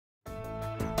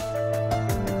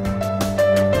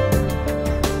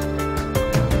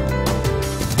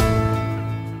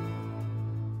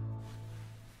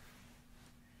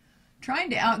trying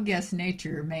to outguess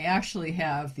nature may actually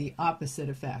have the opposite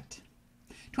effect.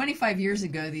 25 years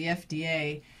ago, the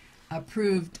FDA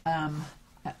approved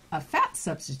a fat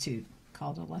substitute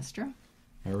called Olestra.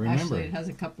 I remember. Actually, it has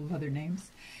a couple of other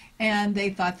names. And they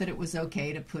thought that it was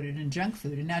okay to put it in junk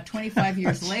food. And now 25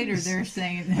 years later, they're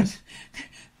saying that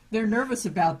they're nervous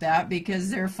about that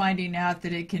because they're finding out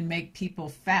that it can make people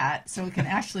fat. So it can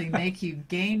actually make you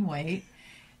gain weight,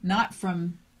 not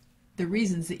from the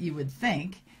reasons that you would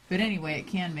think. But anyway, it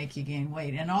can make you gain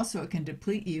weight. And also it can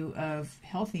deplete you of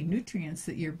healthy nutrients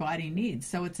that your body needs.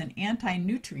 So it's an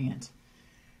anti-nutrient.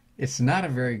 It's not a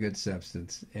very good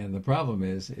substance. And the problem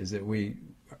is that we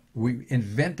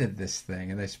invented this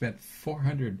thing, and they spent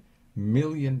 $400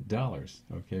 million,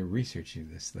 okay, researching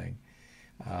this thing.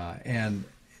 And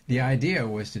the idea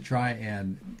was to try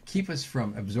and keep us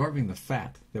from absorbing the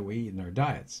fat that we eat in our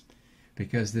diets.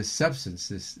 Because this substance,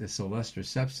 this Olestra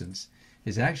substance,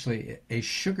 is actually a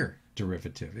sugar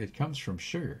derivative. It comes from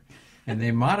sugar. And they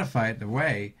modify it in a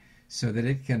way so that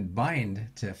it can bind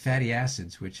to fatty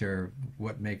acids, which are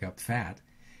what make up fat,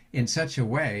 in such a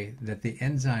way that the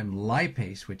enzyme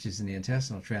lipase, which is in the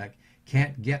intestinal tract,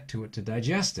 can't get to it to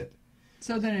digest it.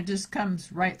 So then it just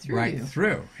comes right through you. Right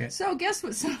through. So guess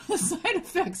what some of the side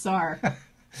effects are?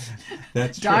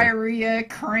 That's true. Diarrhea,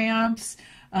 cramps,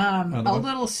 a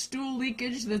little stool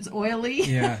leakage that's oily.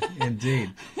 Yeah,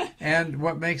 indeed. And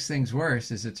what makes things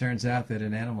worse is it turns out that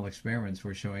in animal experiments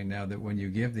we're showing now that when you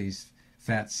give these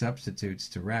fat substitutes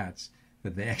to rats,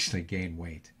 that they actually gain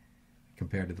weight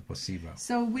compared to the placebo.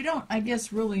 So we don't, I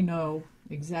guess, really know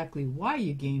exactly why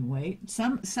you gain weight.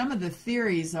 Some of the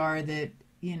theories are that,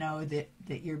 you know, that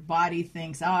your body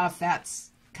thinks,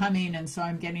 fat's coming, and so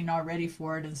I'm getting all ready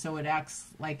for it, and so it acts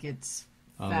like it's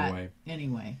fat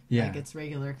anyway, like it's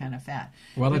regular kind of fat.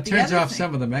 Well, it turns off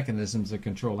some of the mechanisms that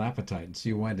control appetite, and so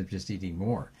you wind up just eating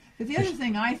more. But the other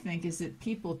thing I think is that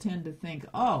people tend to think,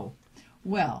 oh,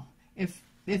 well, if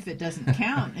it doesn't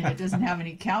count and it doesn't have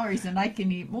any calories, then I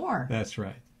can eat more. That's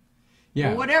right. Yeah.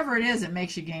 Well, whatever it is, it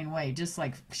makes you gain weight, just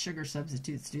like sugar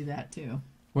substitutes do that too.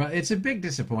 Well, it's a big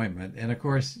disappointment, and of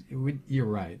course, you're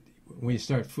right. When you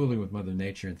start fooling with Mother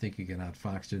Nature and think you can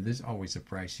outfox her, there's always a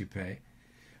price you pay.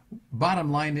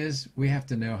 Bottom line is, we have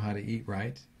to know how to eat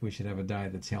right. We should have a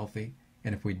diet that's healthy,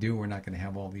 and if we do, we're not going to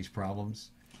have all these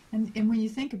problems. And when you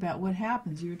think about what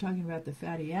happens, you were talking about the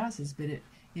fatty acids, but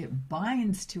it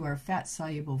binds to our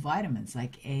fat-soluble vitamins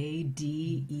like A,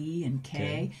 D, E, and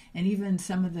K, and even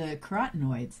some of the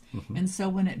carotenoids. Mm-hmm. And so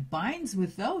when it binds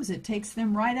with those, it takes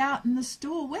them right out in the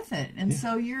stool with it. And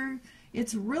so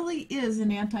it really is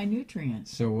an anti-nutrient.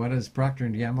 So what does Procter &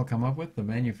 Gamble come up with, the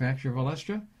manufacturer of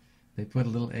Olestra? They put a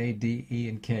little A, D, E,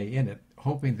 and K in it,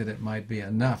 hoping that it might be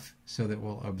enough so that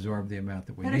we'll absorb the amount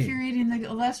that we need. But if you're eating the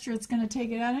Olestra, it's going to take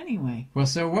it out anyway. Well,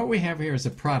 so what we have here is a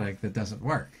product that doesn't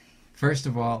work. First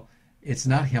of all, it's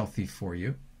not healthy for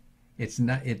you.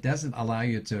 It doesn't allow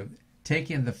you to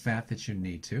take in the fat that you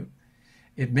need to.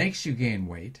 It makes you gain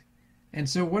weight. And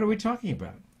so what are we talking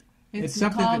about? It's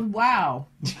called WOW.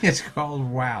 It's called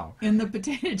WOW. In the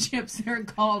potato chips, they're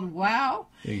called WOW.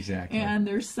 Exactly. And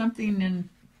there's something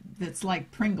that's like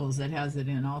Pringles that has it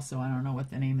in also. I don't know what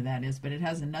the name of that is, but it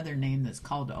has another name that's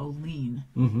called Olean.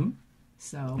 Mm-hmm.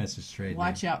 So that's a straight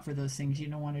watch name. Out for those things. You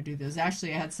don't want to do those.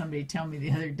 Actually, I had somebody tell me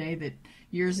the other day that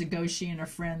years ago she and a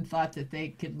friend thought that they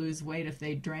could lose weight if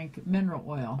they drank mineral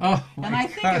oil. Oh, and I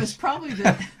think it was probably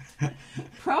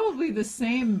the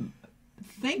same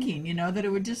thinking, you know, that it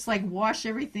would just like wash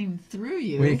everything through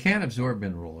you. Well, you can't absorb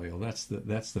mineral oil. That's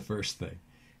the first thing.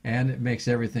 And it makes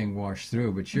everything wash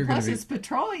through, but you're going to be... Plus, it's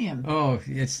petroleum. Oh,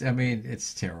 it's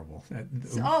terrible.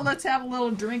 So, let's have a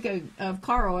little drink of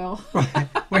car oil.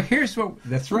 Well, here's what...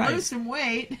 That's right. Lose some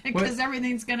weight, because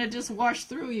everything's going to just wash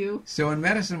through you. So in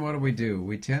medicine, what do?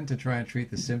 We tend to try and treat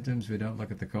the symptoms. We don't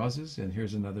look at the causes, and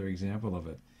here's another example of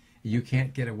it. You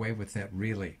can't get away with that,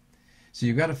 really. So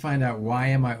you've got to find out, why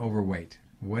am I overweight?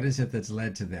 What is it that's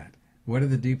led to that? What are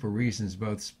the deeper reasons,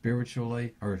 both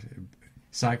spiritually or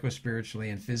psychospiritually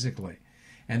and physically?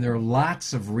 And there are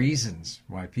lots of reasons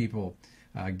why people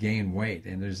gain weight.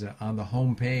 And there's on the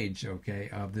home page,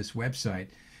 of this website,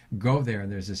 go there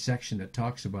and there's a section that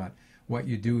talks about what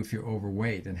you do if you're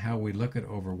overweight and how we look at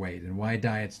overweight and why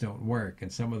diets don't work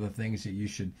and some of the things that you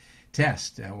should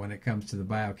test when it comes to the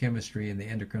biochemistry and the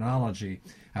endocrinology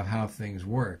of how things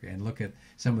work, and look at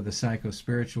some of the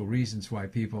psychospiritual reasons why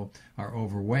people are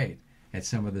overweight, at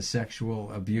some of the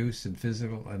sexual abuse and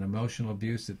physical and emotional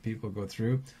abuse that people go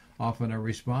through often are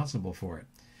responsible for it.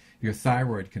 Your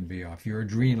thyroid can be off, your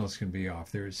adrenals can be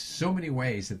off. There's so many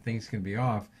ways that things can be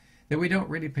off that we don't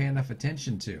really pay enough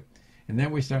attention to. And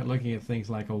then we start looking at things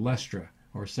like Olestra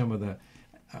or some of the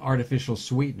artificial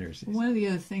sweeteners. One of the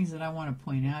other things that I want to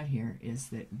point out here is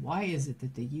that why is it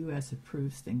that the U.S.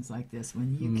 approves things like this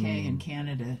when U.K. and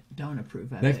Canada don't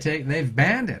approve of it? They've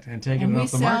banned it and taken it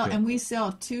off the market. And we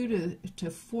sell $200 to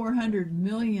 $400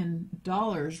 million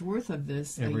worth of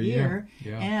this every a year.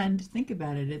 Yeah. And think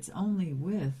about it, it's only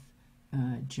with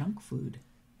junk food.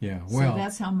 Yeah, So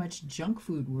that's how much junk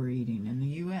food we're eating in the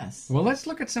U.S. Well, let's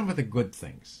look at some of the good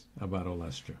things about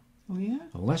Olestra. Oh, yeah?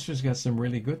 Olestra's got some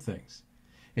really good things.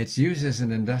 It's used as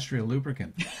an industrial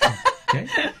lubricant. Okay?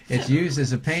 It's used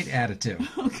as a paint additive.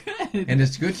 Oh, good. And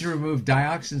it's good to remove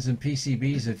dioxins and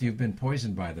PCBs if you've been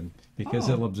poisoned by them, because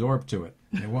it'll absorb to it.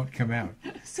 It won't come out.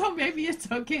 So maybe it's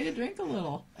okay to drink a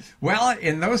little. Well,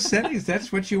 in those settings,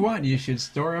 that's what you want. You should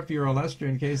store up your Olestra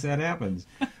in case that happens.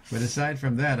 But aside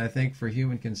from that, I think for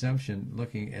human consumption,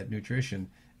 looking at nutrition,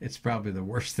 it's probably the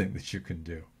worst thing that you can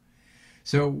do.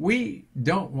 So we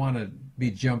don't want to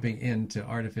be jumping into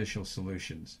artificial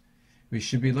solutions. We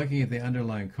should be looking at the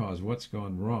underlying cause. What's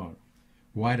gone wrong?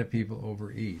 Why do people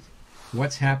overeat?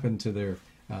 What's happened to their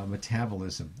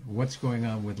metabolism? What's going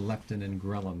on with leptin and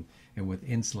ghrelin and with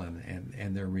insulin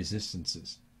and their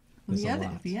resistances? Well,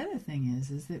 the other thing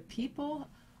is that people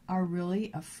are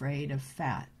really afraid of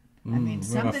fat. I mean,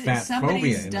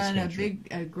 somebody's done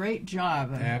a great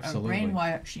job of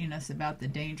brainwashing us about the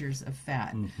dangers of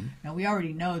fat. Mm-hmm. Now, we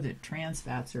already know that trans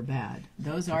fats are bad.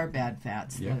 Those are bad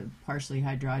fats, the partially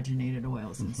hydrogenated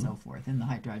oils and so forth, and the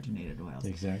hydrogenated oils.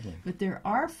 Exactly. But there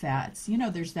are fats,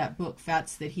 there's that book,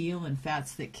 Fats That Heal and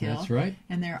Fats That Kill. That's right.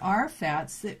 And there are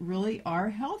fats that really are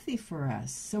healthy for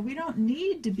us. So we don't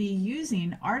need to be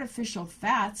using artificial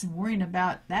fats and worrying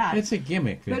about that. It's a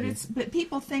gimmick. But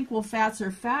people think, well, fats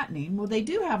are fattening. Well, they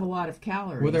do have a lot of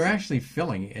calories. Well, they're actually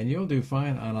filling, and you'll do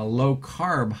fine on a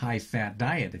low-carb, high-fat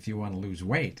diet if you want to lose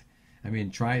weight. I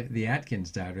mean, try the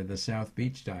Atkins diet or the South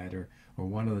Beach diet or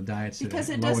one of the diets that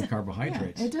are low in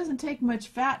carbohydrates. Yeah, it doesn't take much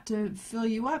fat to fill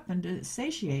you up and to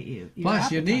satiate you.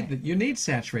 Plus, you need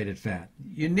saturated fat.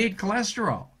 You need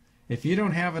cholesterol. If you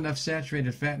don't have enough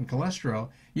saturated fat and cholesterol,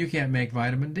 you can't make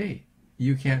vitamin D.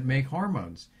 You can't make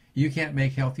hormones. You can't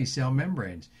make healthy cell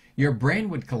membranes. Your brain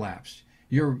would collapse.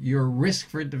 Your risk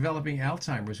for developing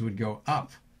Alzheimer's would go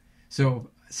up. So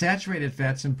saturated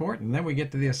fat's important. Then we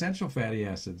get to the essential fatty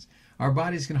acids. Our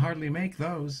bodies can hardly make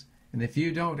those. And if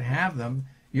you don't have them,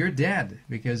 you're dead,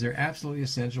 because they're absolutely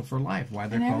essential for life. Why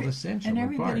they're called essential. And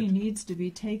everybody needs to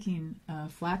be taking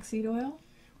flaxseed oil?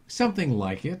 Something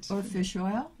like it. Or fish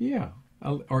oil? Yeah.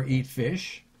 Or eat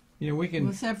fish. We can...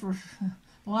 Well, except for...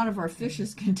 A lot of our fish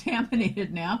is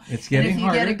contaminated now. It's getting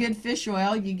harder. And if you get a good fish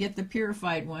oil, you get the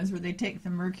purified ones where they take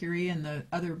the mercury and the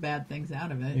other bad things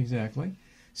out of it. Exactly.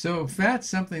 So fat's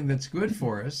something that's good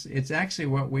for us. It's actually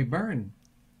what we burn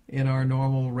in our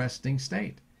normal resting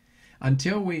state.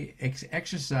 Until we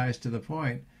exercise to the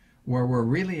point where we're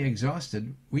really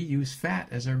exhausted, we use fat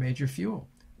as our major fuel,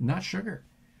 not sugar.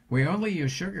 We only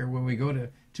use sugar when we go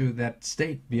to that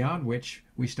state beyond which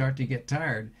we start to get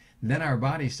tired. Then our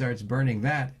body starts burning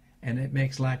that, and it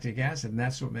makes lactic acid, and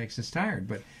that's what makes us tired.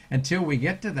 But until we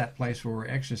get to that place where we're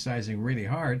exercising really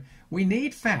hard, we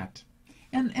need fat.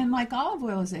 And like olive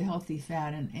oil is a healthy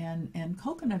fat, and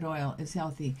coconut oil is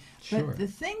healthy. Sure. But the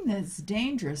thing that's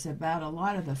dangerous about a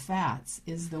lot of the fats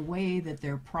is the way that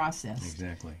they're processed.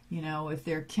 Exactly. If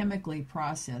they're chemically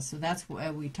processed. So that's why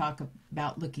we talk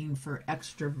about looking for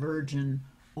extra virgin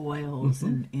oils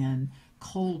and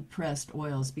cold pressed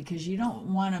oils, because you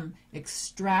don't want them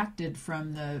extracted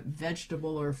from the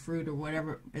vegetable or fruit or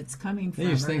whatever it's coming from.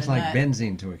 They use things like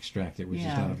benzene to extract it, which is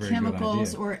not a very good idea.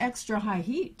 Chemicals or extra high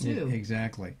heat too. Yeah,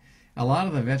 exactly. A lot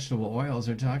of the vegetable oils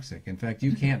are toxic. In fact,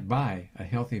 you can't buy a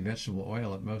healthy vegetable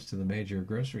oil at most of the major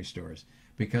grocery stores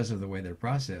because of the way they're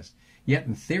processed. Yet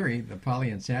in theory, the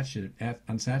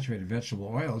unsaturated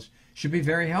vegetable oils should be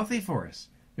very healthy for us.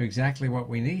 They're exactly what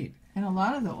we need. And a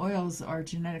lot of the oils are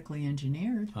genetically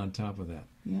engineered. On top of that.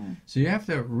 Yeah. So you have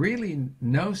to really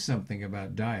know something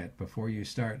about diet before you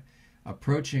start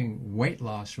approaching weight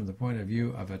loss from the point of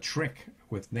view of a trick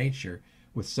with nature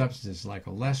with substances like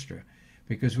Olestra.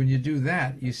 Because when you do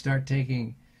that, you start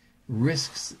taking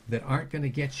risks that aren't going to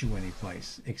get you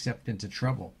anyplace except into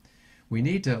trouble. We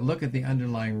need to look at the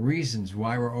underlying reasons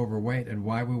why we're overweight and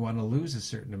why we want to lose a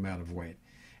certain amount of weight.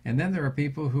 And then there are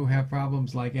people who have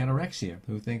problems like anorexia,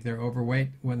 who think they're overweight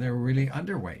when they're really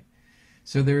underweight.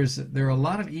 So there are a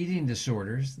lot of eating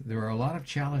disorders. There are a lot of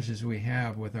challenges we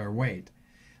have with our weight.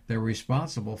 They're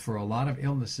responsible for a lot of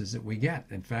illnesses that we get.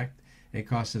 In fact, it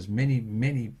costs us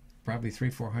many, probably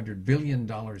 $300-400 billion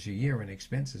a year in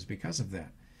expenses because of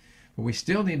that. But we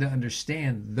still need to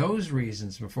understand those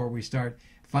reasons before we start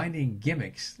finding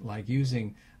gimmicks like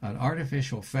using an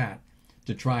artificial fat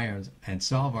to try and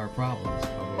solve our problems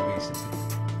of